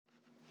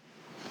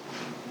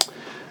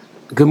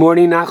Good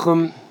morning,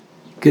 Nachum.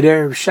 Good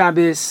Erev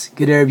Shabbos.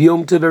 Good Erev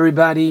Yom Tov,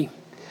 everybody.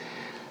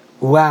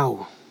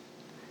 Wow.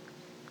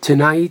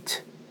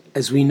 Tonight,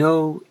 as we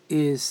know,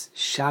 is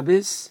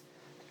Shabbos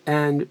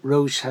and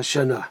Rosh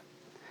Hashanah.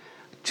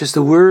 Just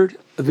a word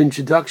of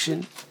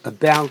introduction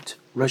about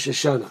Rosh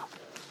Hashanah.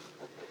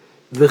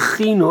 The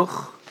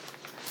Chinuch,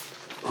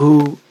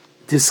 who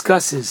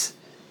discusses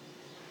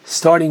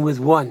starting with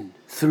 1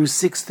 through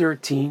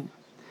 6:13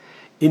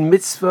 in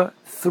Mitzvah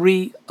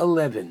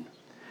 3:11,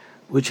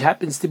 which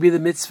happens to be the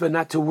mitzvah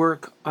not to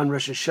work on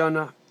Rosh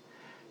Hashanah,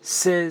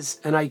 says,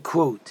 and I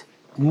quote,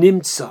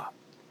 Nimtza,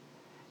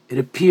 it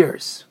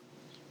appears,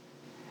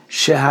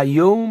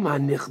 Shehayom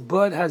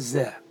hanichbad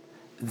hazeh,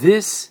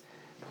 this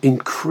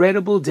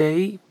incredible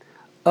day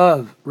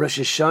of Rosh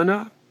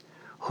Hashanah,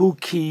 hu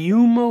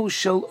kiyumo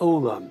shel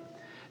olam,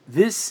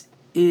 this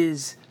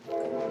is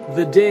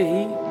the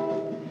day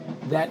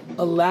that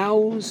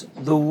allows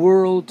the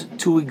world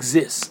to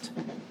exist.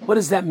 What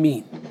does that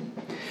mean?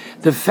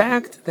 The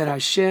fact that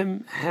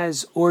Hashem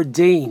has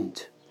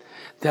ordained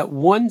that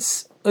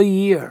once a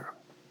year,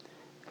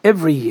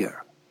 every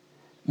year,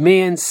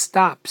 man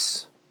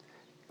stops,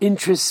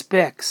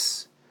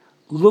 introspects,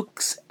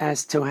 looks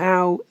as to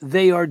how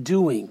they are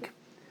doing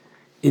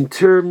in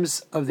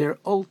terms of their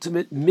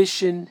ultimate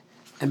mission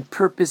and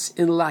purpose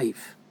in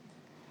life,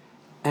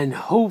 and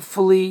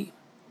hopefully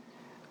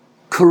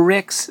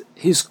corrects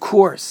his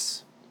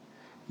course,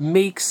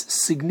 makes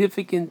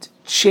significant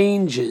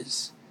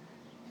changes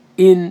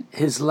in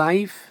his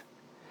life,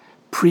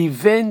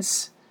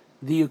 prevents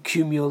the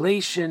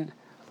accumulation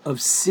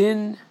of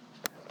sin,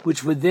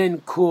 which would then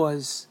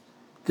cause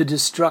the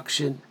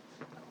destruction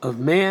of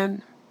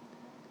man.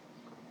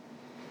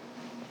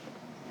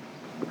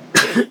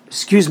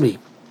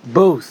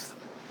 Both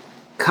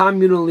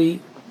communally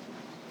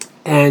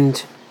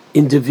and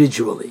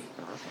individually.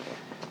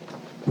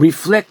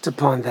 Reflect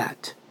upon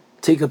that.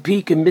 Take a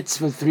peek in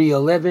Mitzvah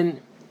 3:11.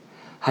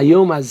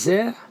 Hayom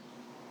hazeh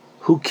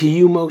hu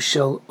kiyumo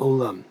shel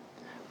olam.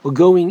 We're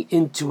going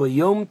into a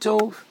Yom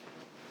Tov,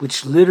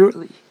 which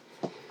literally,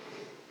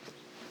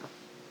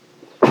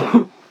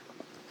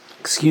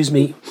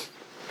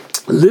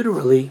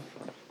 literally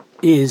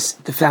is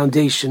the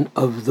foundation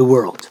of the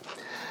world.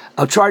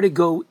 I'll try to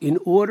go in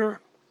order.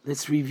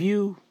 Let's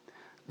review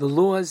the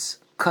laws,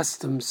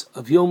 customs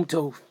of Yom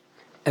Tov,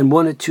 and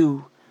one or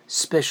two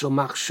special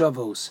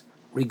machshavos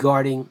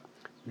regarding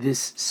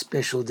this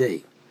special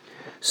day.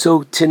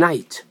 So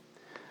tonight,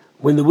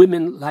 when the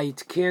women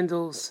light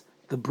candles,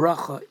 the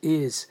bracha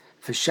is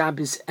for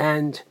Shabbos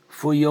and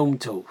for Yom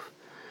Tov.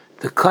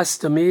 The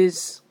custom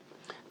is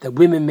that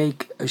women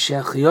make a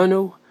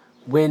shechianu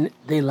when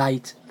they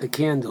light the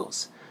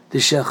candles. The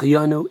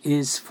shechianu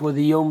is for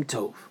the Yom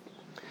Tov.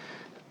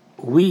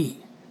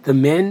 We, the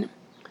men,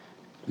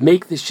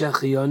 make the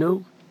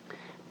shechianu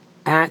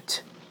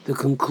at the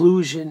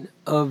conclusion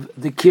of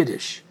the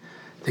Kiddush.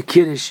 The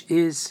Kiddush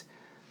is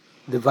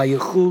the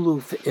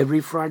Vayechulu for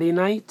every Friday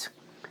night,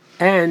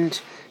 and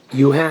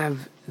you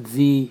have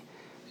the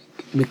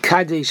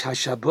Mekadesh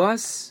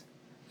HaShabbos,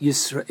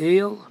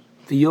 Yisrael,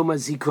 the Yom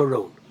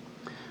HaZikaron.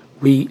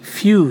 We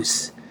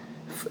use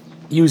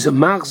a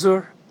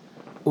machzor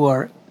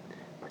or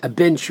a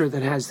bencher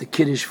that has the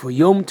Kiddush for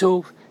Yom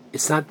Tov.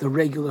 It's not the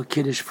regular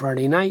Kiddush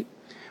Friday night.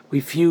 We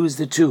fuse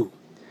the two.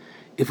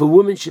 If a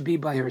woman should be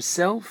by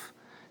herself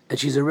and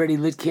she's already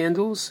lit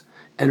candles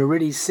and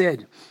already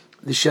said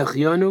the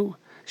Shechianu,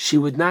 she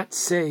would not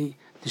say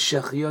the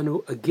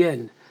Shechianu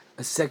again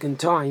a second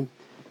time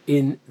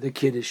in the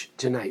Kiddush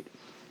tonight.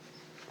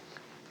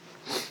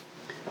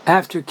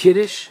 After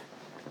Kiddush,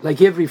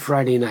 like every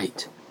Friday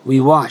night, we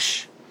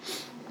wash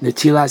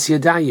Netilas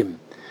Yadayim,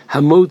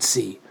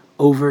 Hamotzi,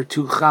 over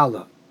to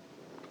Challah.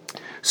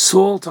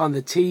 Salt on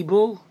the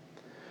table.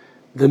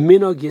 The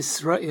Minog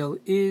Yisrael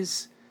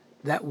is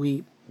that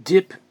we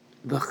dip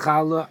the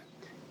Challah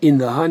in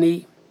the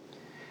honey,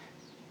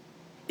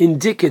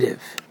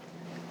 indicative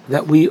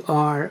that we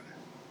are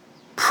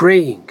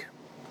praying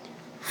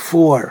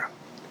for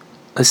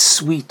a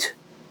sweet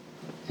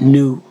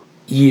new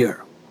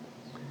year.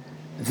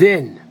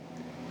 Then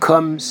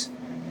comes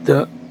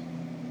the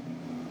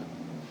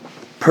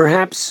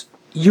perhaps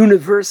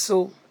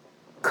universal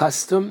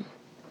custom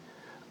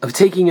of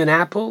taking an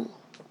apple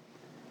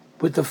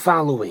with the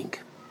following.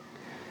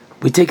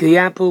 We take the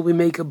apple, we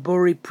make a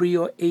bori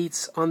prior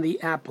eitz on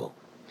the apple.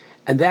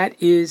 And that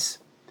is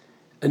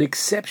an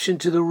exception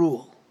to the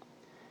rule.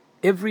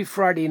 Every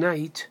Friday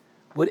night,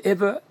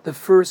 whatever the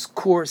first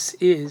course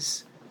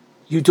is,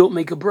 you don't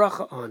make a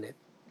bracha on it,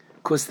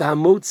 because the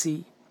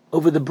hamotzi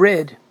over the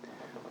bread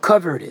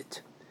covered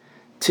it.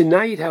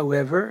 Tonight,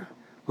 however,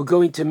 we're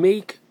going to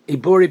make a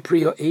bori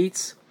prior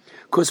eitz,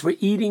 because we're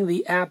eating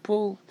the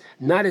apple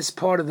not as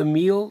part of the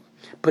meal,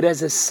 but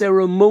as a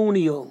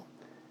ceremonial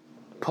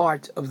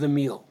part of the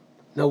meal.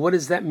 Now, what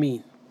does that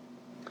mean?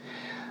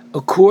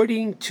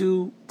 According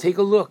to, take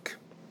a look,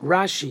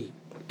 Rashi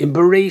in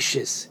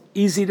Bereshis,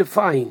 easy to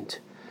find,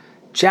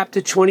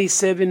 chapter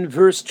 27,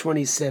 verse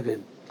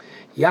 27.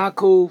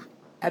 Yaakov,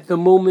 at the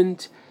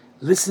moment,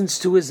 listens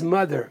to his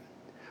mother,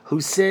 who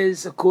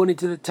says, according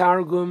to the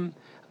Targum,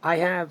 I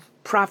have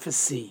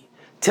prophecy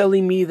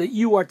telling me that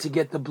you are to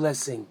get the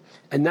blessing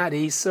and not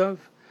Esav.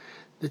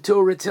 The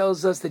Torah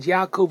tells us that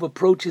Yaakov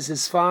approaches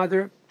his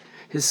father.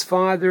 His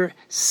father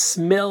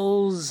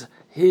smells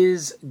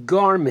his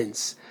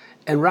garments.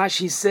 And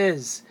Rashi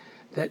says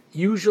that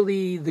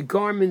usually the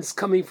garments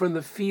coming from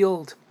the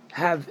field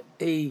have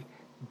a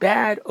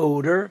bad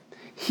odor.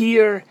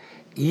 Here,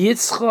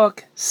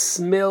 Yitzchak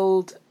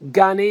smelled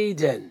Gan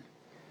Eden.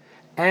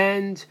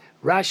 And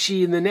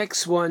Rashi in the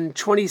next one,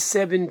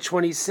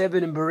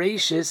 27:27 in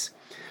Bereshis,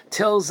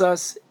 tells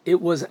us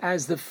it was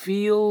as the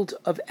field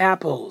of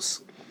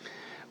apples.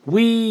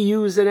 We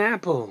use an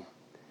apple,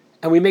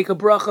 and we make a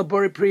bracha,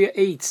 Borei Priya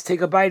Eitz,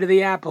 take a bite of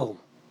the apple.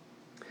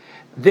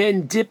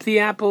 Then dip the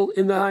apple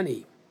in the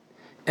honey.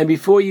 And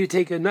before you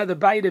take another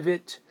bite of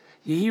it,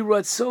 Yehi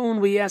Ratzon,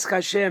 we ask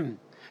Hashem,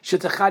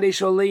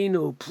 Shetachadesh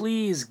Aleinu,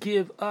 please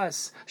give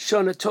us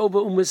Shana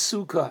Tova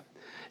U'Mesuka,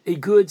 a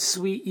good,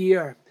 sweet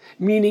year.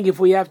 Meaning, if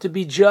we have to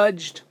be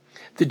judged,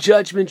 the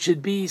judgment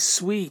should be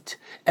sweet.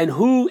 And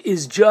who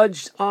is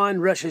judged on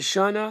Rosh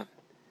Hashanah?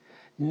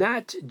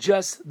 Not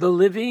just the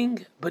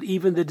living, but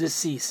even the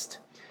deceased.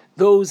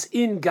 Those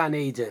in Gan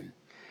Eden.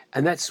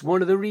 And that's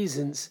one of the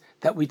reasons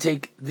that we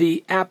take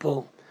the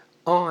apple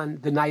on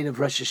the night of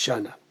Rosh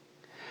Hashanah.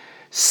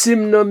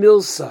 Simna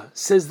Milsa,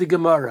 says the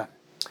Gemara,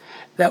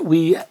 that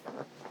we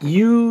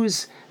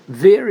use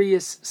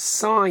various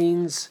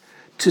signs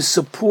to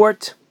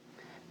support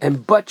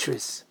and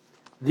buttress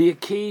the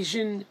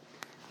occasion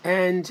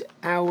and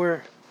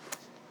our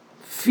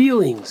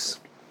feelings.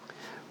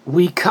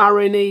 We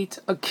coronate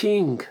a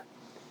king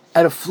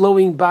at a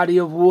flowing body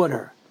of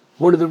water.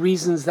 One of the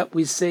reasons that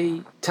we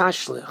say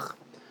Tashlich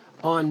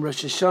on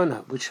Rosh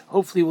Hashanah, which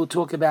hopefully we'll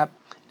talk about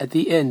at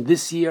the end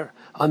this year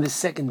on the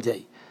second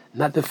day,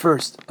 not the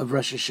first of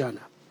Rosh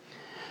Hashanah.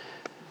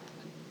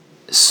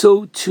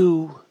 So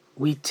too,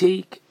 we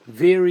take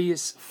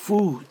various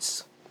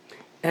foods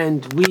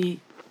and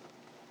we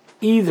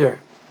either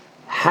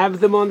have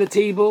them on the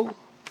table,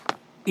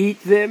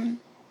 eat them,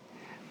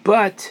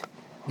 but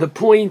the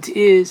point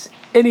is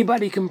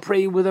anybody can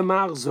pray with a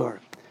marzor.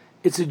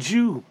 It's a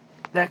Jew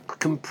that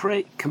can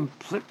pray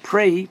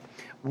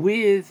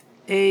with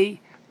a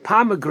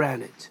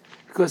pomegranate,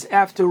 because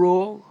after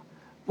all,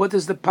 what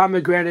does the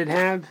pomegranate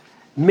have?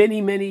 Many,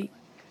 many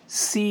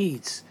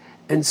seeds.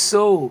 And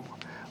so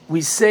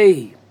we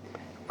say,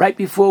 right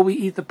before we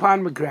eat the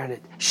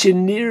pomegranate,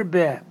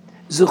 Shenirbe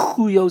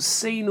Zechu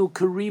Yoseinu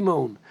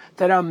Karimon,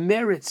 that our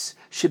merits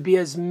should be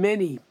as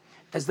many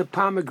as the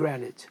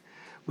pomegranate.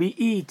 We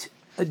eat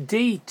a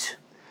date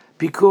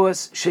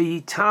because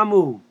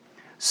Sheyitamu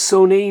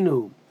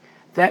Sonenu,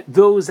 that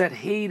those that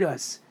hate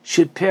us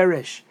should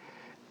perish.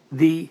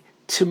 The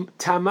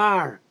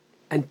Tamar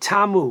and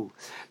Tamu.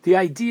 The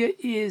idea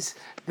is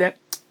that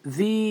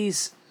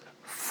these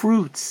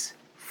fruits,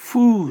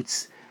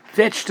 foods,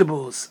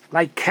 vegetables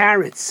like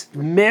carrots,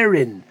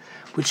 merin,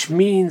 which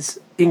means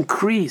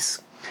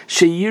increase,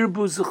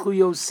 Sheyirbu Zechu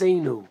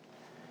Yoseinu,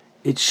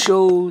 it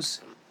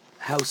shows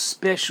how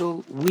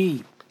special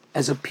we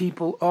as a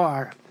people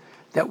are,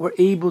 that we're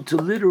able to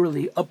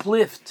literally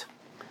uplift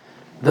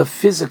the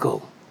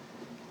physical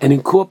and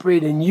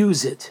incorporate and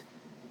use it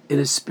in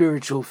a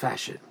spiritual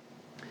fashion.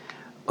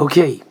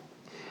 Okay,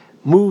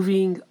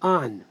 moving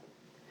on.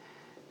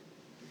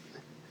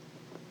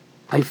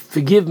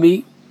 Forgive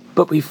me,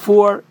 but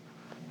before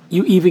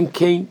you even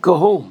go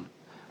home,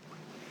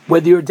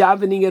 whether you're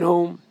davening at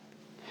home,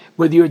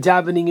 whether you're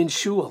davening in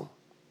shul,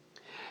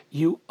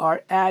 you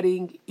are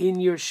adding in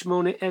your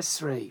Shmona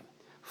Esrei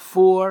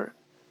 4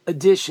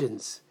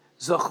 additions,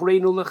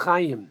 Zochreinu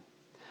L'chaim,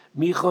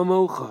 Micha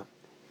Mocha,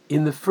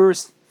 in the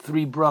first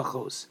 3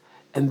 brachos,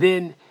 and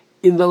then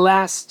in the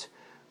last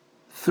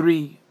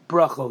 3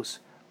 brachos,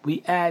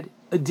 we add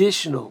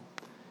additional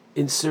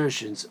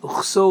insertions,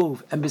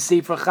 Uchsov and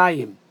B'Sefer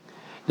Chaim.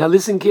 Now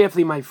listen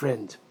carefully, my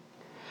friend.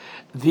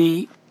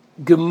 The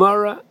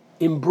Gemara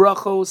in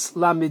Brachos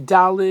Lamed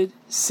Daled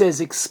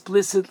says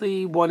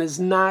explicitly one is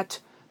not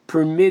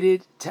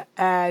permitted to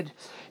add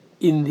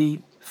in the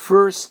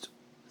first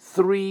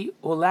 3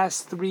 or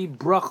last 3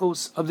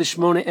 brachos of the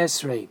Shmona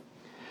Esrei.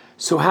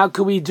 So how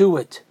can we do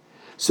it?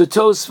 So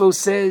Tosfos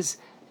says,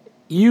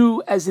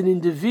 you as an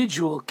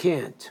individual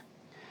can't,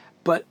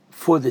 but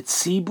for the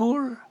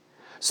tzibur,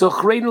 so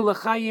Chreinu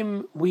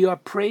L'chaim, we are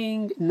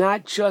praying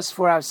not just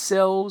for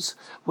ourselves,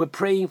 we're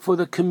praying for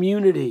the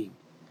community.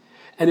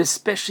 And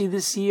especially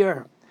this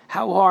year,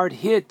 how hard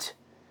hit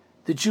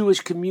the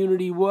Jewish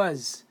community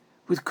was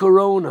with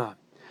Corona.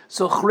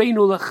 So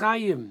Chreinu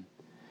L'chaim,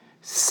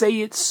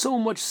 say it so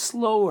much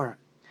slower.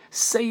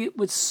 Say it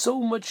with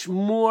so much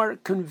more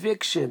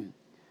conviction.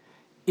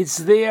 It's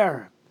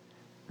there.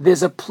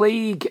 There's a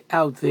plague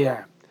out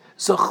there.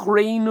 So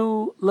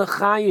Chreinu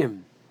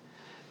L'chaim.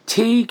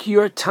 Take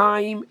your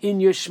time in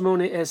your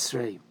Shmona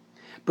Esrei.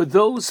 But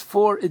those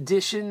 4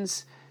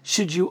 additions,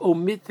 should you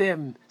omit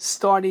them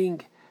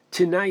starting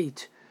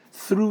tonight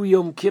through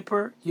Yom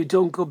Kippur, you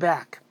don't go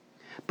back.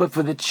 But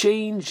for the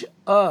change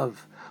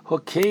of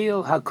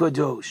Hokel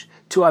HaKadosh,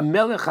 to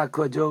HaMelech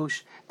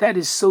HaKadosh. That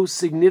is so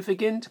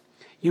significant.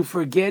 You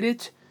forget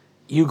it,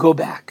 you go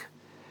back.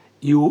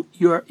 Your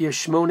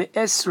Shemona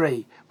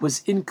Esrei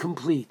was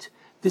incomplete.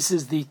 This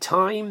is the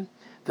time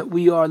that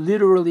we are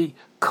literally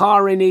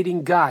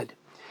coronating God.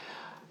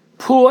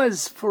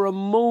 Pause for a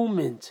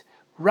moment,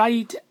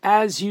 right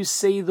as you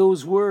say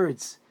those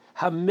words,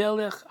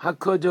 HaMelech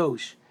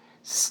HaKadosh.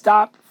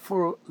 Stop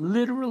for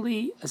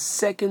literally a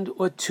second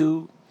or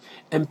two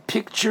and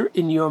picture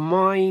in your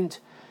mind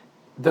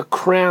the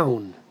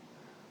crown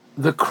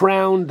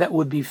that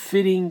would be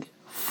fitting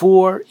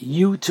for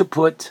you to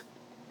put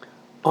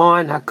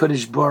on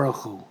HaKadosh Baruch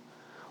Hu.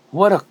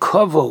 What a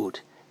kavod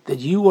that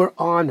you are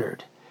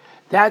honored.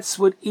 That's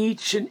what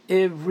each and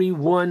every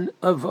one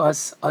of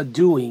us are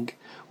doing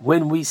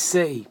when we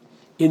say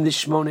in the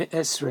Shemona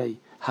Esrei,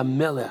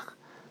 HaMelech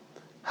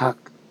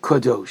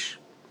HaKadosh.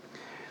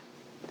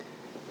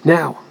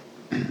 Now,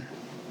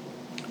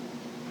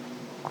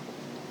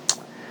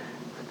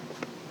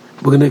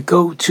 we're going to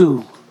go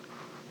to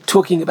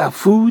talking about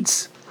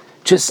foods.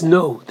 Just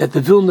know that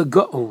the Vilna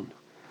Gaon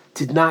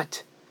did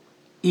not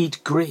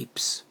eat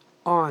grapes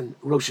on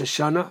Rosh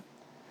Hashanah,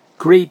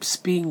 grapes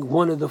being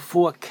one of the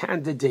 4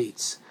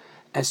 candidates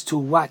as to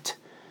what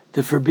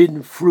the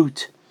forbidden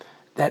fruit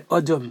that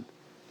Adam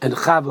and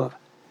Chava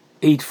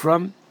ate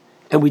from,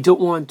 and we don't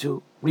want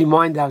to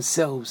remind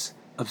ourselves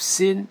of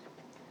sin,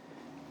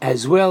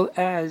 as well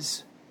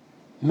as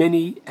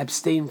many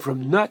abstain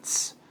from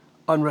nuts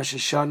on Rosh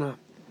Hashanah,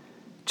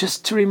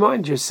 just to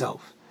remind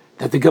yourself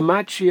that the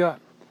gematria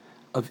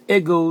of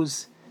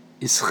egos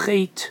is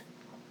chet,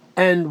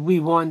 and we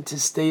want to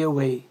stay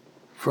away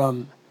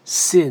from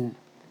sin,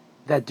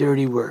 that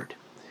dirty word.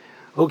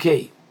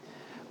 Okay,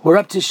 we're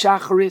up to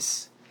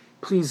Shacharis.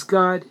 Please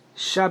God,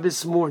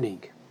 Shabbos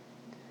morning.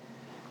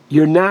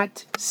 You're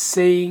not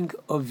saying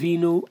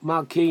Avinu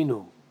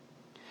Malkeinu.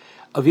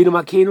 Avinu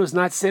Malkeinu is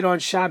not said on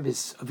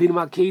Shabbos. Avinu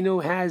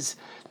Malkeinu has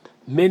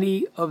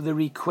many of the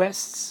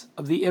requests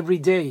of the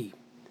everyday,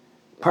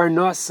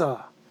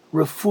 Parnasa,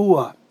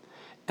 Refuah,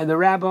 and the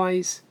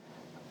rabbis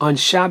on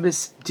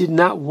Shabbos did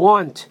not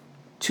want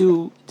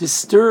to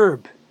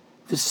disturb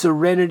the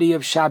serenity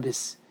of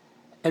Shabbos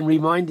and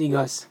reminding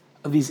us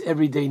of these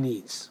everyday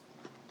needs.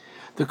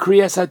 The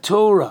Kriyas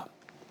HaTorah,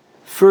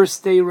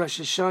 first day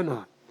Rosh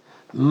Hashanah,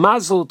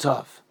 Mazel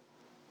Tov.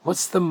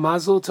 What's the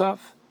Mazel Tov?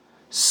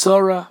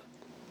 Sarah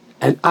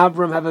and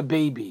Abram have a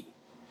baby.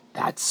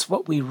 That's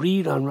what we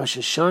read on Rosh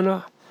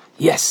Hashanah?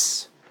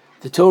 Yes.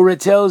 The Torah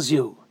tells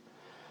you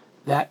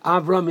that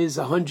Abram is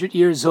 100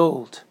 years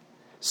old.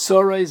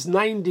 Sarah is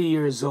 90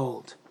 years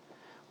old.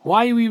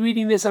 Why are we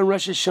reading this on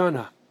Rosh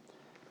Hashanah?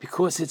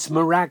 Because it's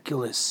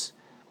miraculous.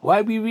 Why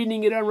are we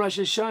reading it on Rosh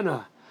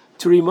Hashanah?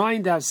 To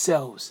remind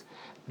ourselves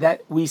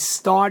that we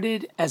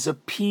started as a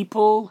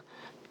people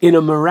in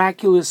a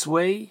miraculous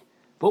way.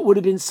 What would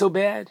have been so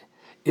bad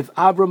if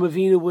Abraham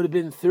Avinu would have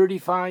been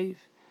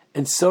 35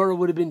 and Sarah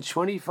would have been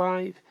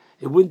 25?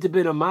 It wouldn't have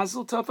been a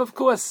mazel tov, of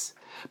course,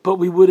 but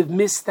we would have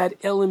missed that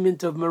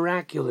element of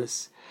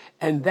miraculous.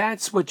 And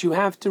that's what you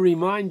have to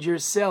remind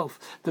yourself.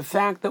 The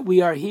fact that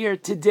we are here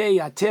today,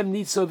 Atem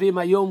Nitzovim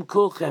Hayom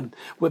Kulchem.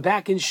 We're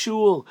back in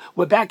shul.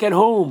 We're back at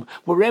home.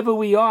 Wherever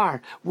we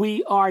are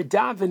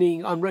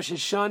davening on Rosh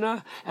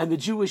Hashanah, and the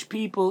Jewish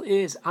people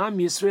is Am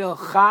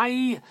Yisrael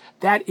Chai.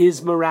 That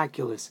is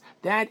miraculous.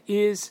 That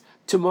is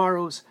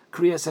tomorrow's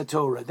Kriyas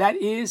HaTorah. That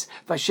is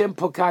Vashem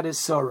Pokadas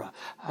Sarah.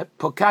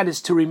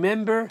 Pokadas, to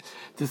remember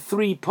the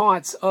 3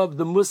 parts of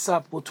the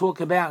Musaf we'll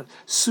talk about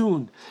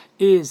soon,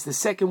 is the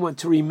second one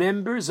to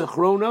remember,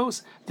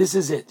 Zechronos. This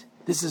is it.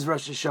 This is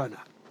Rosh Hashanah.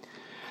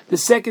 The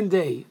second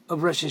day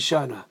of Rosh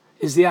Hashanah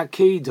is the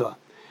Akedah.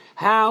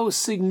 How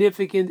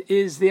significant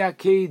is the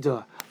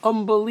Akedah?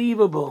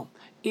 Unbelievable.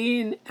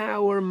 In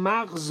our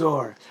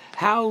Machzor,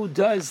 how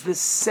does the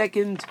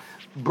second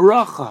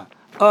bracha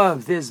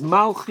of there's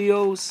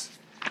Malchios,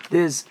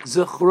 there's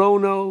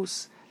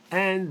Zechronos,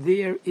 and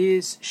there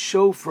is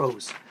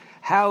Shofros.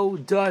 How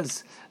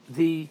does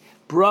the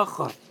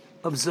bracha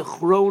of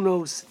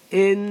Zechronos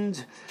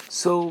end?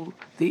 So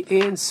the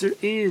answer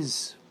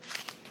is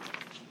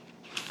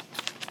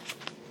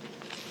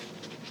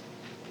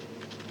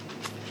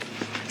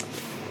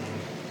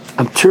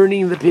I'm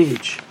turning the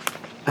page,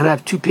 and I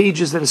have 2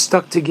 pages that are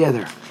stuck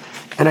together,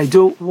 and I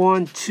don't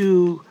want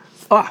to.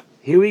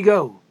 Here we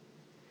go.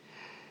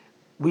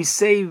 We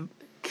say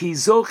Ki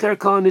zocher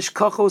kol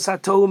nishkachos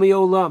hatohu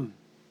me'olam.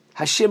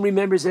 Hashem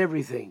remembers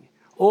everything.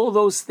 All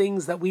those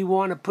things that we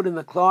want to put in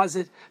the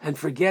closet and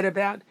forget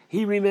about,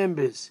 He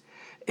remembers.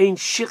 Ein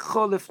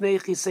shicho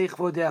lefnei chisei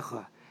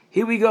chvodecha.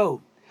 Here we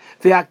go.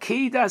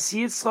 Ve'akedas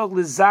Yitzchak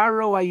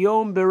lezaro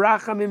hayom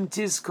berachamim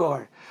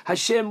tizkor.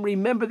 Hashem,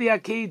 remember the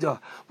Akedah.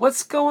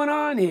 What's going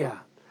on here?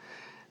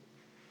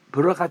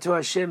 Baruch atah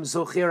Hashem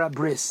zocher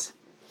abris.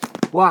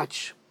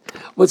 Watch.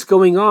 What's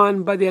going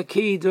on by the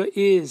Akedah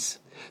is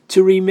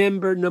to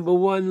remember, number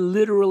 1,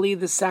 literally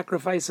the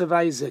sacrifice of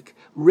Isaac,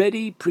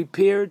 ready,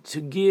 prepared to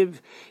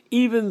give,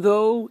 even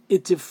though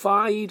it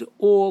defied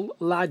all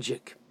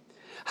logic.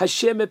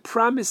 Hashem had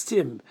promised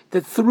him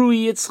that through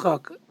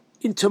Yitzchak,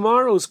 in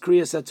tomorrow's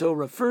Kriyas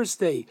HaTorah, first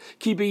day,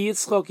 Ki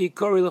beYitzchak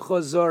yikori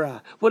lecho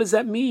zora. What does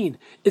that mean?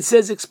 It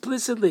says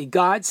explicitly,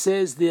 God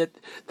says that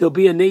there'll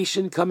be a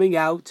nation coming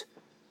out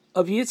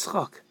of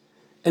Yitzchak.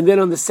 And then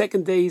on the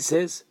second day he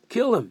says,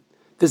 kill him.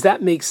 Does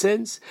that make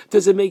sense?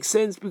 Does it make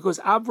sense because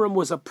Avram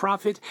was a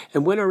prophet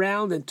and went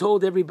around and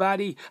told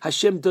everybody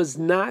Hashem does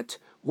not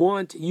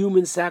want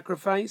human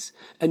sacrifice?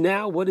 And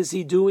now what is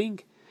he doing?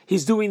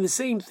 He's doing the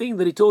same thing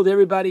that he told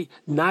everybody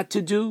not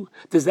to do.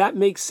 Does that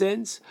make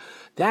sense?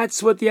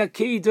 That's what the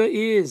Akedah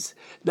is.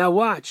 Now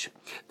watch.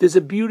 There's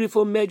a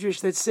beautiful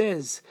medrash that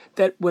says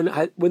that when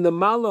the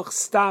Malach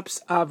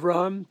stops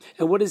Avraham,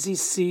 and what does he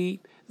see?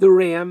 The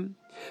ram.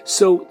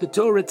 So the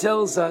Torah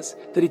tells us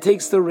that he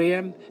takes the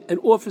ram and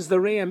offers the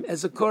ram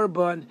as a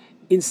korban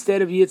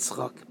instead of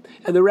Yitzchak.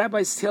 And the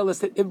rabbis tell us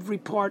that every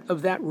part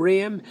of that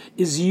ram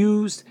is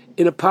used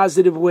in a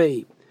positive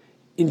way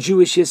in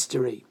Jewish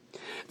history.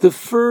 The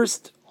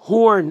first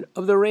horn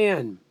of the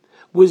ram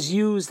was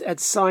used at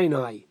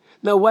Sinai.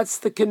 Now what's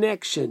the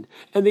connection?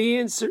 And the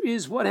answer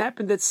is, what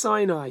happened at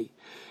Sinai?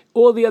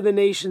 All the other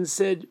nations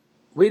said,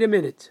 wait a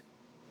minute,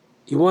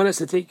 you want us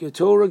to take your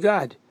Torah,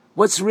 God?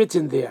 What's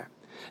written there?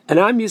 And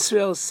Am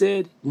Yisrael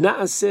said,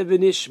 Na'aseh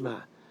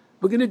v'nishma.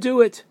 We're going to do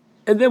it,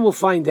 and then we'll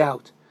find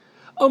out.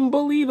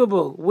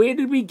 Unbelievable. Where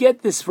did we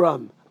get this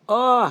from?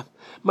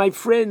 My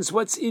friends,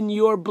 what's in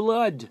your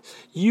blood?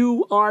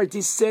 You are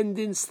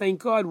descendants,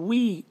 thank God,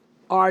 we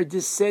are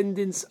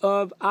descendants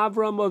of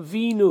Avram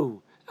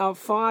Avinu, our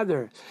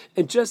father.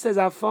 And just as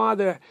our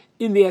father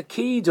in the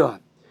Akedah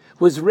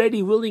was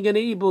ready, willing, and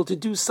able to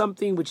do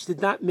something which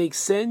did not make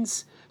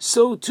sense,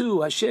 so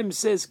too Hashem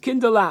says,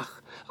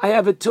 Kindalach, I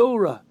have a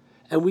Torah.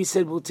 And we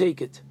said, we'll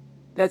take it.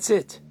 That's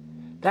it.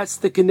 That's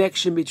the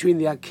connection between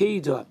the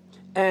Akedah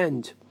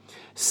and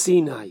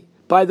Sinai.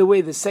 By the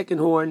way, the second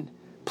horn,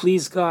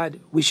 please God,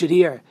 we should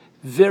hear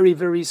very,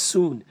 very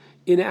soon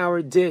in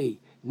our day,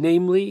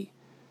 namely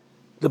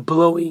the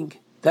blowing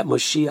that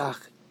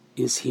Moshiach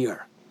is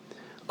here.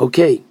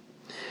 Okay.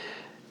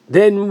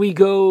 Then we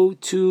go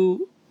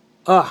to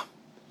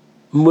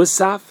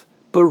Musaf,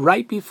 but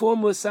right before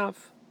Musaf,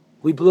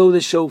 we blow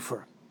the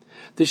shofar.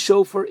 The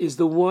shofar is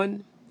the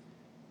one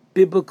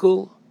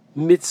biblical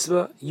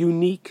mitzvah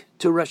unique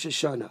to Rosh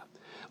Hashanah.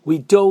 We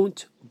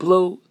don't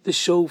blow the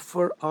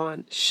shofar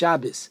on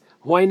Shabbos.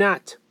 Why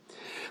not?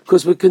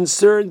 Because we're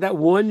concerned that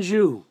one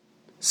Jew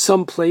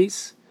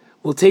someplace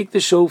will take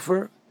the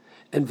shofar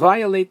and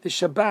violate the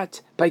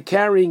Shabbat by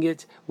carrying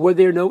it where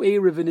there are no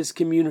Erev in his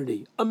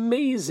community.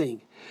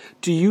 Amazing.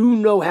 Do you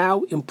know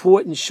how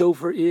important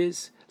shofar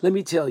is? Let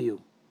me tell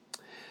you.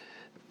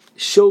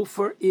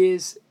 Shofar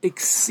is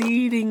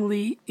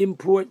exceedingly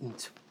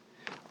important.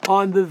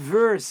 On the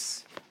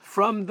verse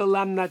from the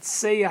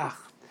Lamnatseach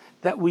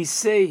that we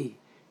say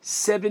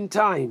 7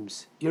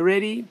 times. You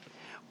ready?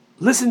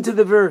 Listen to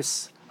the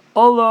verse.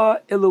 Allah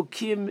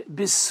Elokim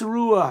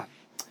Bisrua.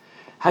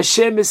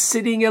 Hashem is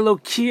sitting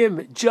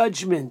Elokim,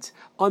 judgment,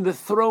 on the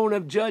throne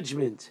of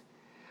judgment.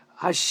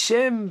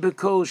 Hashem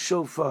Bekol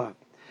Shofar.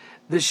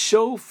 The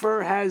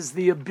shofar has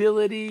the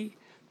ability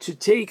to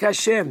take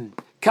Hashem,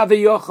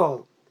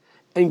 Kaviyochol,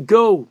 and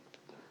go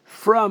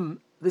from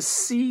the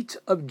seat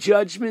of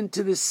judgment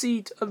to the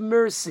seat of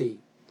mercy.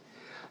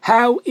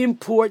 How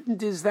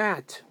important is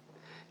that?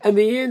 And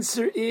the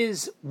answer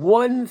is,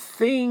 one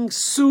thing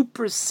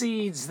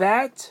supersedes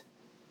that,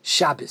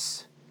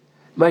 Shabbos.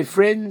 My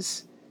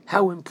friends,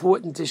 how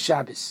important is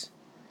Shabbos?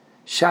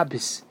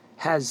 Shabbos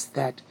has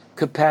that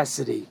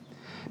capacity.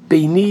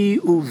 Beini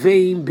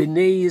uvein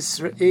b'nei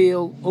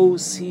Yisrael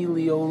osi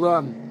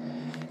liolam.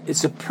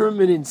 It's a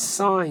permanent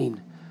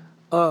sign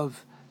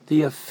of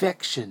the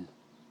affection,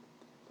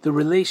 the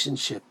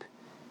relationship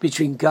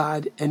between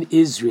God and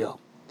Israel.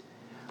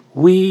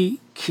 We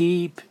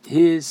keep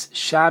his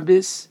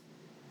Shabbos,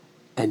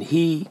 and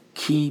he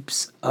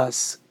keeps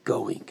us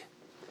going.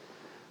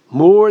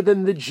 More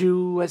than the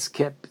Jew has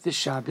kept the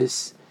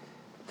Shabbos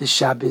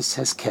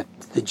has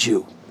kept the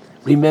Jew.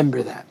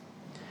 Remember that.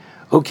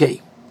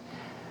 Okay,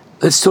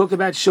 let's talk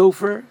about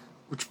shofar,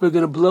 which we're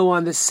going to blow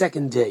on the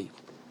second day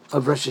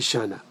of Rosh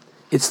Hashanah.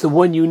 It's the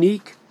one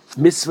unique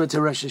mitzvah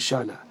to Rosh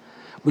Hashanah.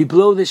 We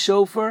blow the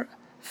shofar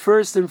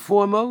first and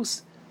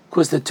foremost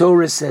because the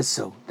Torah says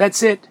so.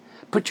 That's it.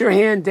 Put your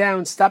hand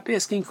down. Stop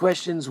asking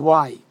questions.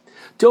 Why?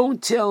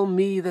 Don't tell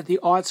me that the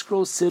Art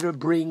Scroll Siddur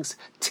brings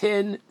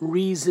 10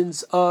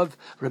 reasons of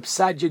Reb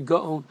Saadia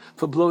Gaon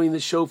for blowing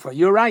the shofar.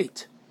 You're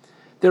right.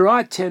 There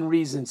are 10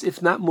 reasons,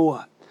 if not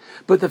more.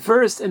 But the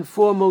first and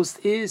foremost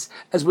is,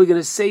 as we're going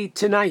to say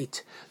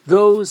tonight,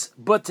 those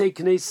Batei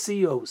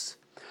Knesios,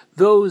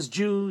 those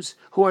Jews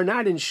who are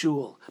not in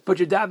shul, but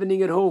you're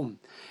davening at home,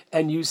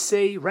 and you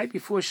say right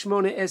before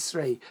Shemona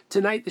Esrei,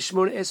 tonight the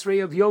Shemona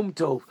Esrei of Yom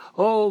Tov,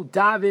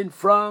 daven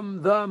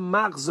from the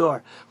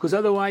Machzor, because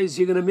otherwise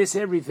you're going to miss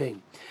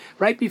everything.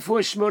 Right before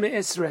Shemona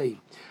Esrei,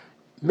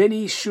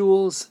 many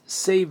shuls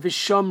say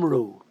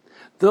V'shamru.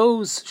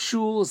 Those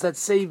shuls that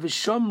say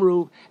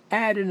V'shamru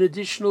add an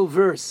additional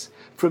verse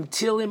from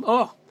Tilim,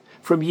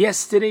 from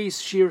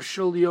yesterday's Shir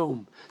Shel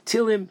Yom,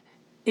 Tilim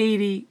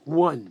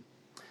 81.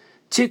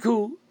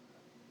 Tiku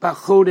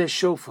b'chodesh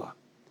shofar,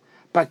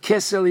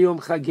 b'kesel yom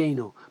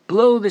chagenu.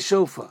 Blow the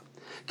shofar.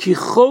 Ki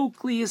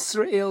chok li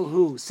Yisrael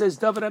hu, says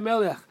David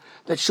HaMelech,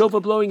 that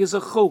shofar blowing is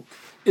a chok.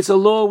 It's a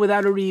law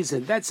without a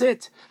reason. That's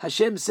it.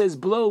 Hashem says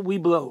blow, we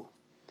blow.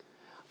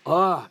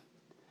 Mishpat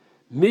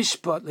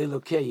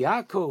le'lokei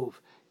Yaakov.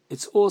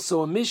 It's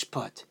also a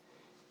mishpat.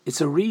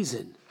 It's a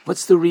reason.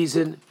 What's the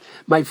reason?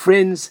 My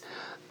friends,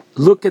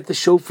 look at the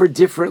shofar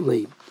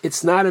differently.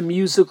 It's not a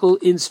musical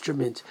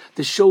instrument.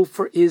 The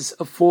shofar is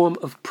a form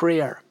of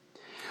prayer.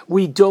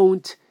 We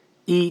don't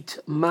eat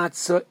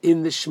matzah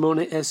in the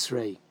Shemona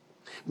Esrei.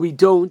 We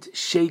don't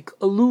shake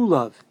a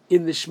lulav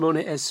in the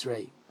Shemona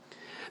Esrei.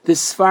 The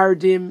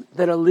Sfardim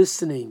that are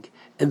listening,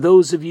 and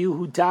those of you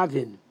who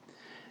daven,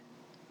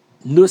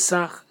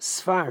 Nusach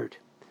Sfard,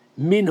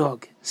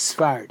 Minhag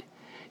Sfard,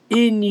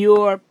 in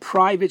your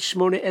private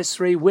Shemona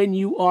Esrei when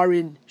you are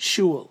in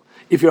shul.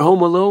 If you're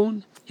home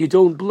alone, you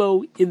don't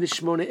blow in the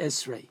Shemona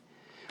Esrei.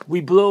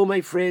 We blow,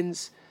 my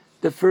friends,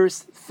 the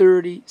first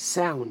 30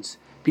 sounds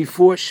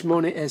before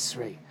Shemona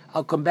Esrei.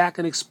 I'll come back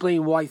and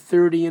explain why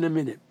 30 in a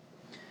minute.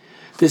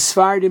 The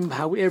Sfardim,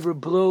 however,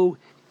 blow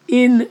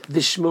in the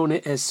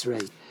Shemona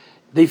Esrei.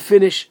 They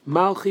finish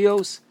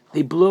Malchios,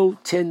 they blow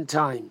 10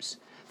 times.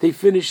 They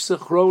finish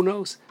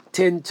Zechronos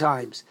 10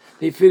 times.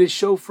 They finish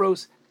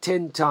Shofros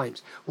 10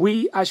 times.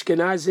 We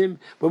Ashkenazim,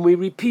 when we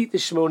repeat the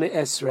Shemona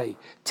Esrei,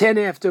 10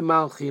 after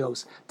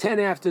Malchios, 10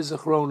 after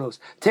Zechronos,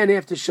 10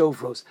 after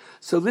Shofros.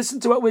 So listen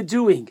to what we're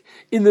doing.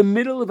 In the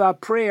middle of our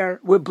prayer,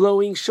 we're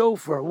blowing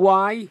shofar.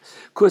 Why?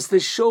 Because the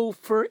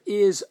shofar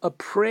is a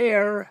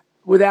prayer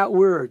without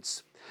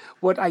words.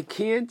 What I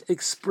can't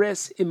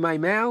express in my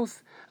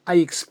mouth, I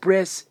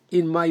express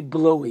in my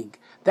blowing.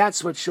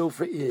 That's what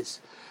shofar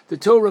is. The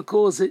Torah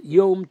calls it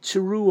Yom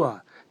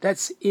Teruah.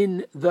 That's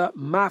in the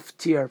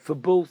Maftir for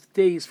both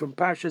days from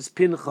Parshas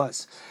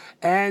Pinchas.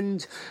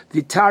 And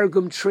the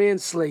Targum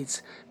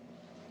translates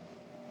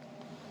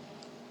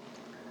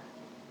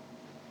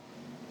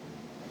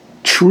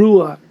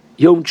Teruah,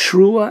 Yom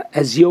Teruah,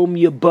 as Yom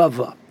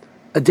Yabava,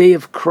 a day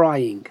of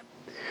crying.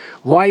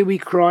 Why are we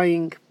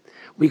crying?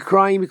 We're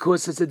crying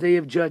because it's a day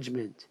of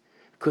judgment.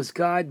 Because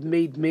God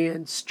made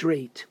man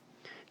straight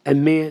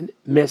and man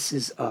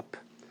messes up.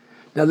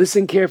 Now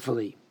listen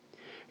carefully.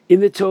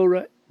 In the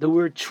Torah, the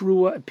word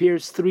Teruah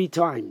appears 3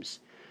 times.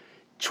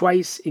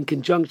 Twice in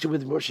conjunction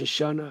with Rosh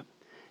Hashanah,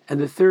 and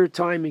the 3rd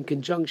time in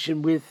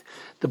conjunction with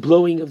the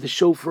blowing of the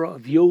shofar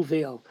of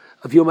Yovel,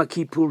 of Yom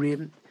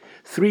Kippurim.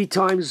 3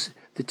 times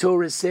the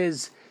Torah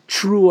says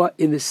Teruah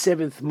in the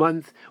 7th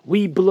month.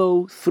 We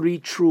blow 3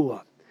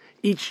 Teruah.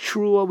 Each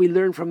Teruah we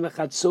learn from the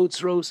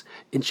Chatzotzros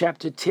in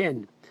chapter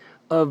 10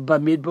 of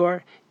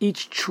Bamidbar.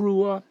 Each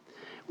Teruah,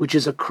 which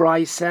is a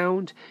cry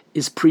sound,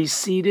 is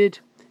preceded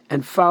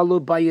and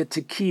followed by a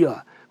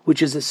Tekiah,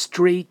 which is a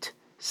straight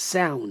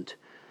sound.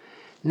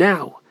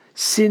 Now,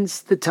 since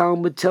the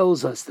Talmud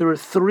tells us there are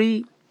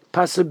 3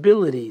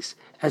 possibilities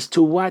as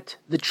to what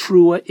the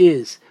Teruah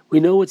is, we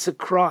know it's a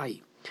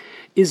cry.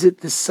 Is it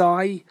the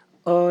sigh,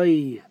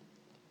 ay,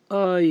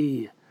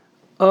 ay,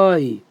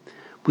 ay,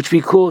 which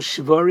we call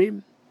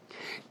shvarim?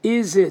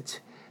 Is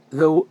it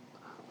the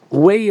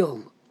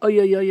wail, ay,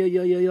 ay, ay, ay,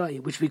 ay, ay, ay,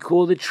 which we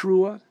call the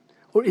Teruah?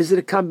 Or is it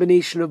a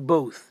combination of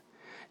both?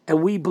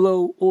 And we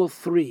blow all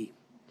 3.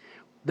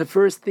 The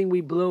first thing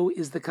we blow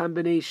is the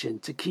combination,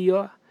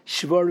 Tekiah,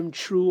 Shvarim,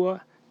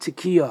 Teruah,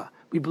 Tekiah.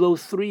 We blow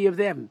 3 of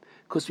them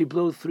because we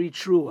blow 3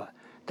 Teruah.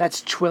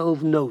 That's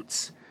 12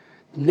 notes.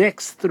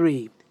 Next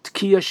 3,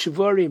 Tekiah,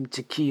 Shvarim,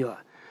 Tekiah.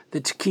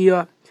 The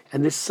Tekiah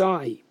and the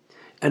sigh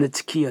and a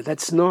Tekiah.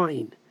 That's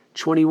 9,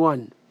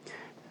 21.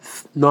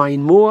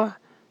 9 more,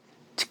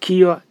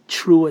 Tekiah,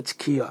 Teruah,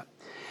 Tekiah.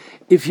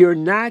 If you're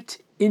not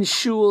in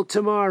shul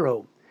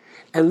tomorrow,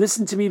 and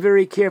listen to me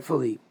very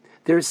carefully,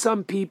 there are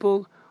some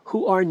people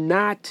who are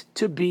not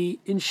to be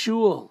in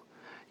shul.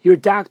 Your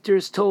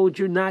doctor's told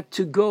you not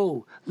to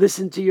go.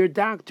 Listen to your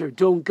doctor.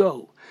 Don't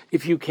go.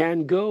 If you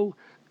can go,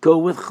 go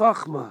with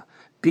chachma.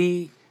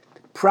 Be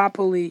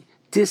properly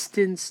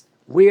distanced.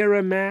 Wear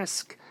a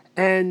mask.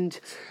 And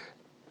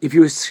if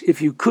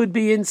you could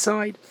be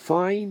inside,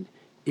 fine.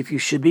 If you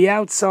should be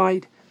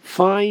outside,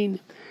 fine.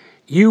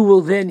 You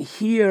will then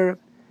hear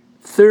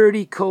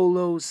 30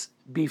 kolos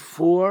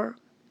before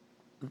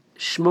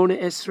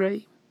Shemona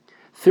Esrei,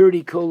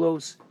 30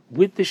 kolos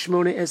with the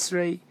Shemona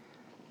Esrei,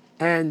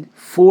 and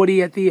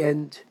 40 at the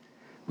end,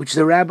 which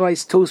the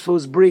Rabbi's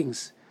Tosfos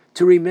brings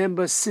to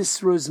remember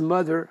Sisera's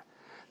mother,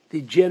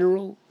 the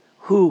general,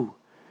 who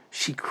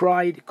she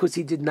cried because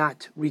he did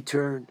not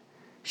return.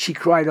 She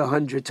cried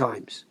 100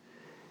 times.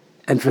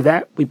 And for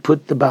that, we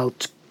put the Baal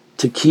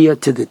Tekiah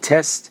to the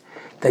test,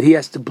 that he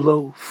has to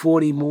blow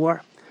 40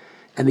 more.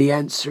 And the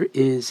answer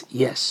is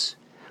yes.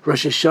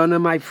 Rosh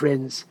Hashanah, my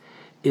friends,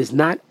 is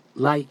not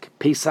like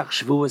Pesach,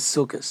 Shavuos,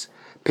 Sukkot.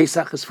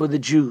 Pesach is for the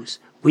Jews.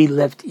 We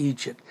left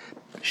Egypt.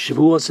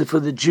 Shavuos is for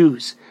the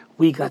Jews.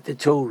 We got the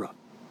Torah.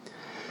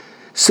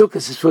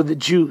 Sukkot is for the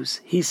Jews.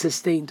 He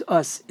sustained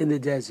us in the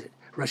desert.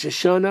 Rosh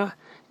Hashanah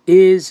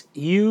is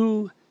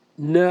universal.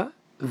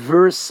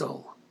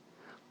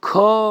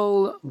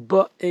 Kol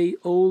ba'ei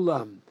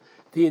olam.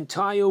 The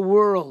entire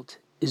world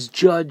is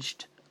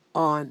judged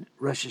on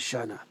Rosh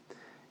Hashanah.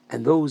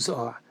 And those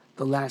are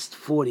the last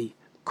 40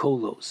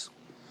 kolos.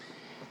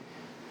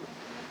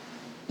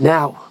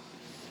 Now,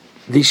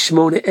 the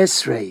Shmona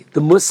Esrei, the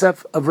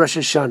Musaf of Rosh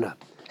Hashanah,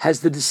 has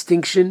the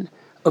distinction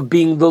of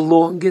being the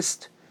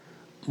longest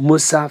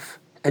Musaf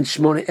and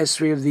Shmona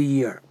Esrei of the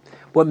year.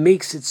 What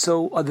makes it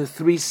so are the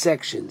three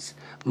sections.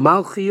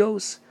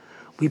 Malchios,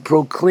 we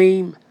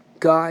proclaim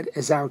God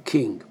as our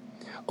King.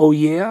 Oh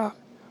yeah,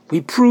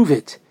 we prove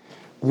it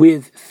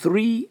with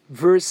 3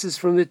 verses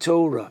from the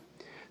Torah,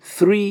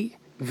 3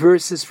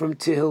 verses from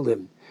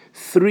Tehillim,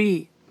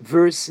 3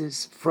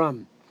 verses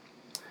from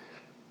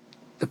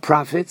the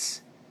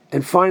prophets,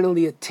 and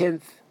finally a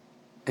 10th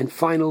and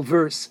final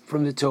verse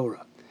from the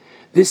Torah.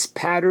 This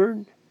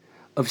pattern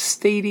of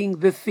stating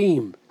the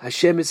theme,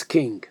 Hashem is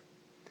King,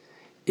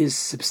 is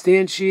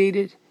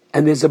substantiated,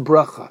 and there's a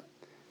bracha.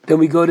 Then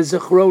we go to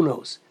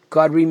Zechronos.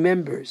 God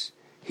remembers.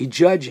 He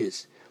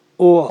judges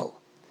all.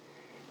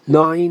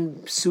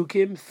 9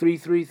 psukim,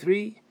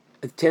 333,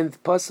 a 10th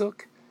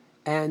pasuk,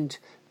 and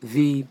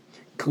the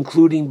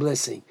concluding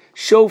blessing.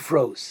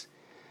 Shofros.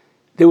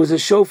 There was a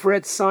shofar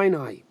at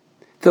Sinai.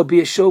 There'll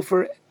be a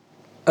shofar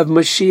of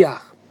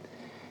Mashiach.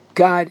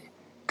 God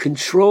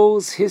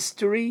controls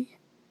history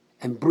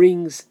and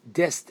brings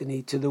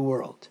destiny to the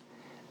world.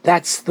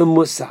 That's the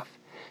Musaf.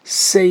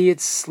 Say it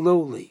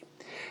slowly.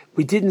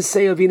 We didn't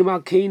say Avinu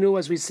Malkeinu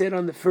as we said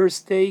on the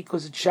first day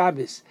because it's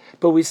Shabbos,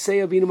 but we say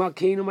Avinu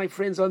Malkeinu, my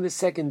friends, on the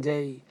second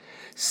day.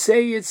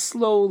 Say it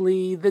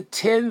slowly, the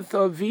 10th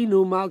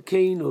Avinu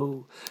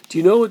Malkeinu. Do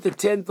you know what the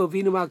 10th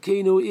Avinu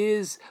Malkeinu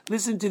is?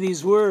 Listen to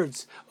these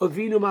words.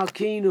 Avinu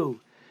Malkeinu,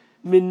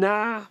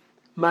 Minah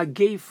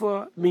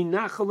Magefa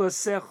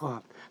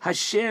Minachalasecha.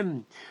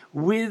 Hashem,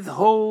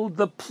 withhold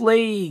the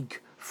plague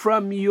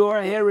from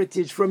your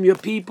heritage, from your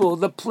people,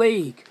 the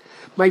plague.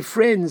 My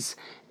friends,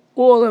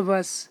 all of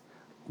us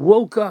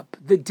woke up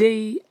the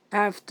day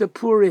after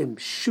Purim,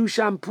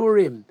 Shushan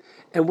Purim,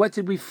 and what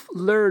did we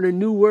learn? A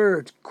new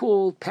word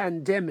called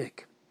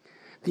pandemic.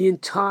 The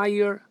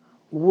entire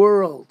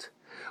world.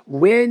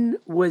 When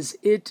was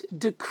it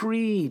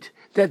decreed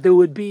that there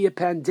would be a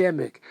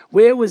pandemic?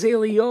 Where was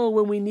Eliyahu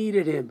when we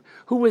needed him?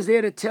 Who was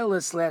there to tell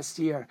us last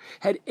year?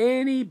 Had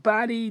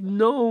anybody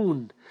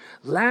known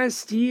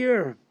last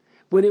year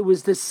when it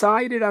was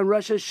decided on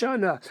Rosh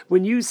Hashanah,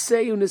 when you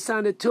say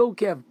Unisana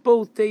Tokev,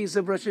 both days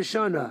of Rosh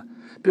Hashanah,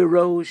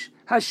 Berosh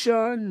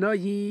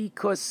Hashanah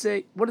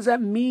Kosei. What does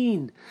that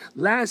mean?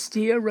 Last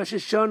year, Rosh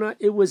Hashanah,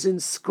 it was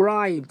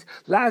inscribed.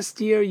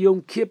 Last year,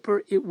 Yom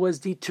Kippur, it was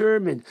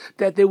determined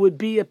that there would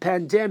be a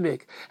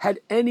pandemic. Had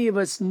any of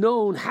us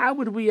known, how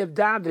would we have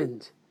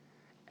davened?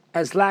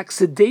 As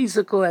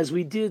lackadaisical as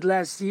we did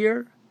last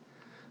year?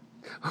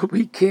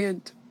 We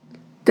can't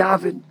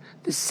daven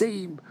the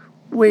same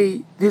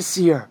way this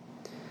year.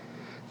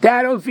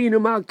 That Avinu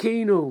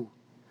Malkeinu,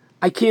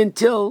 I can't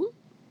tell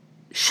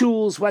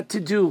shuls what to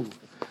do.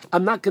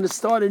 I'm not going to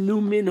start a new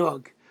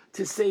minhag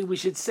to say we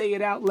should say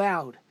it out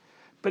loud.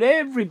 But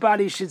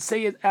everybody should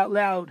say it out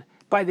loud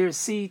by their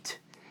seat.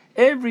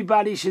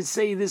 Everybody should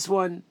say this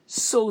one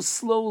so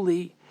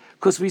slowly,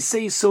 because we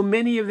say so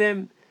many of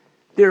them.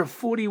 There are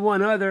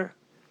 41 other.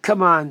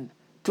 Come on,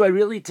 do I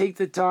really take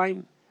the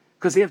time?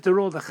 Because after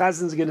all, the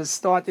Chazan's going to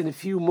start in a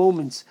few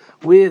moments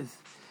with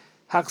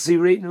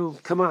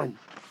Hachzireitnu. Come on.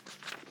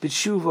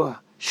 B'tshuva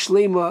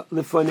Shlema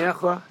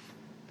Lefanecha.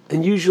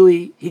 And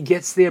usually he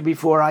gets there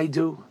before I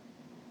do.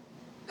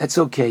 That's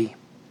okay.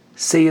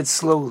 Say it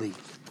slowly.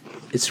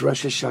 It's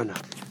Rosh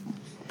Hashanah.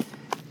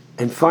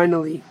 And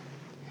finally,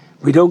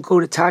 we don't go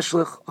to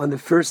Tashlich on the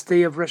first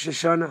day of Rosh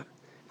Hashanah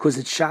because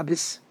it's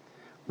Shabbos.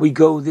 We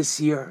go this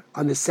year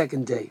on the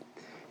second day.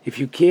 If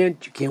you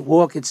can't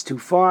walk, it's too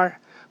far.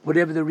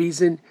 Whatever the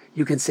reason,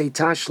 you can say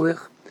Tashlich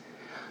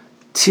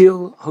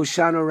till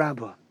Hoshana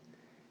Rabbah.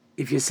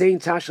 If you're saying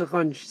Tashlich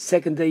on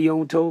second day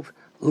Yom Tov,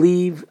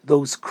 leave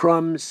those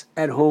crumbs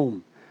at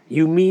home.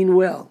 You mean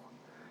well,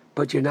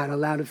 but you're not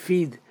allowed to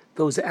feed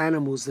those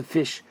animals, the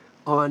fish,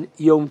 on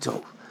Yom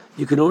Tov.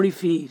 You can only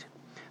feed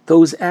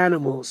those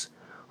animals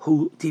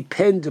who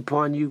depend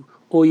upon you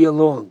all year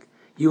long.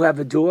 You have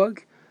a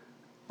dog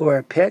or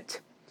a pet,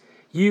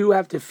 you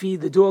have to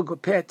feed the dog or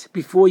pet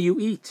before you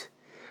eat.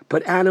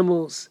 But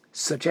animals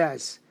such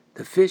as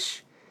the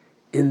fish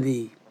in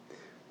the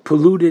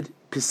polluted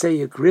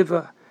Passaic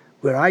River,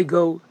 where I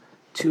go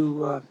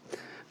to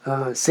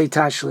say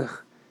Tashlich,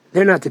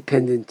 they're not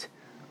dependent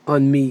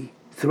on me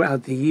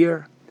throughout the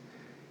year.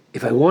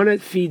 If I want to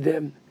feed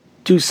them,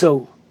 do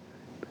so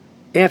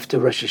after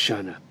Rosh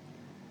Hashanah,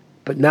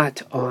 but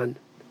not on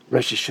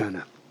Rosh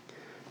Hashanah.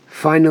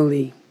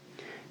 Finally,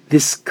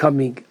 this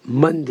coming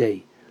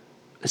Monday,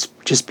 let's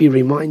just be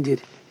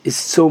reminded, is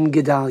Tzom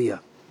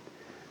Gedalia.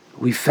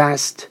 We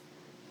fast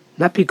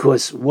not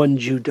because one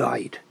Jew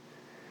died.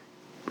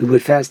 We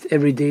would fast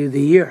every day of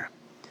the year.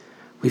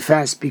 We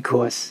fast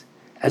because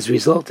as a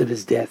result of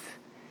his death,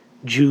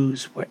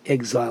 Jews were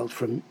exiled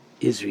from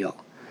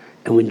Israel.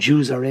 And when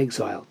Jews are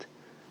exiled,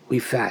 we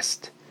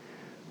fast,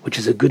 which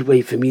is a good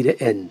way for me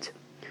to end,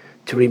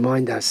 to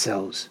remind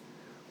ourselves,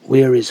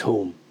 where is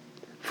home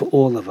for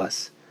all of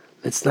us?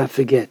 Let's not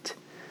forget,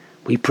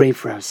 we pray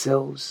for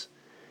ourselves,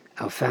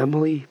 our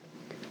family,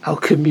 our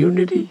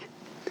community,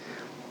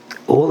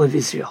 all of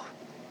Israel,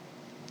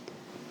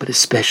 but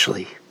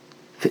especially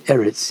for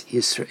Eretz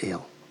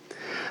Yisrael.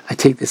 I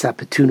take this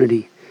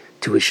opportunity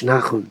to wish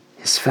Nachum,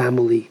 his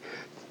family,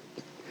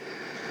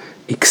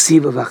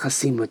 Iksiva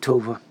v'chasima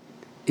tova.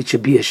 It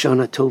should be a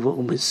Shana Tova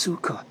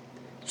u'mezuka.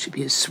 It should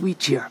be a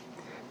sweet year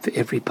for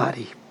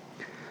everybody.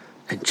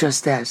 And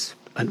just as,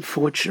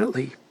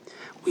 unfortunately,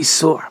 we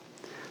saw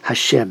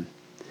Hashem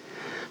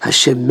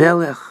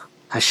Melech,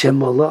 Hashem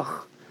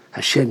Malach,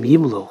 Hashem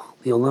Yimloch,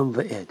 Leolam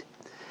Va'ed,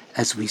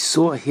 as we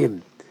saw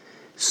him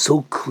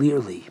so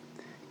clearly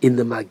in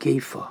the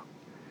Magefa,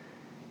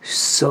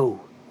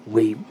 so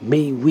may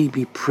we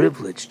be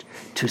privileged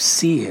to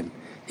see him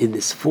in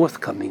this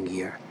forthcoming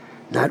year,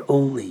 not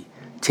only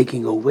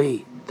taking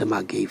away the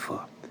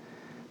Magefa,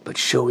 but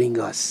showing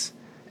us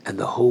and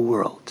the whole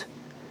world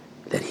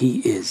that he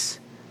is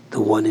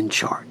the one in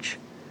charge,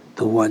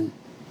 the one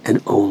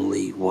and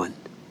only one.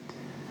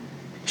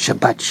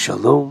 Shabbat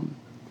Shalom,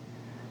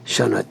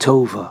 Shana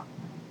Tova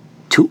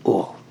to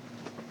all.